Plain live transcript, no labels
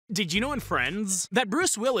Did you know in Friends that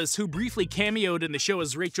Bruce Willis, who briefly cameoed in the show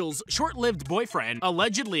as Rachel's short-lived boyfriend,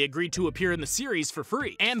 allegedly agreed to appear in the series for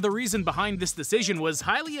free? And the reason behind this decision was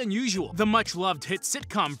highly unusual. The much-loved hit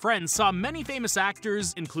sitcom Friends saw many famous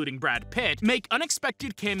actors, including Brad Pitt, make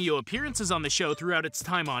unexpected cameo appearances on the show throughout its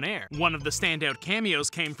time on air. One of the standout cameos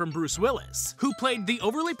came from Bruce Willis, who played the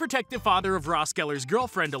overly protective father of Ross Geller's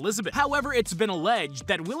girlfriend, Elisabeth. However, it's been alleged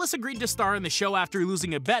that Willis agreed to star in the show after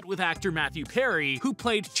losing a bet with actor Matthew Perry, who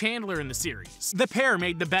played Chandler in the series. The pair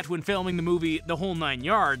made the bet when filming the movie The Whole Nine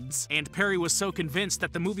Yards, and Perry was so convinced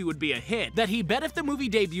that the movie would be a hit that he bet if the movie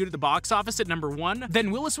debuted at the box office at #1, then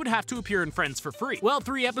Willis would have to appear in Friends for free. Well,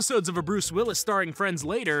 3 episodes of a Bruce Willis starring Friends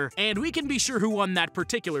later, and we can be sure who won that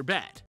particular bet.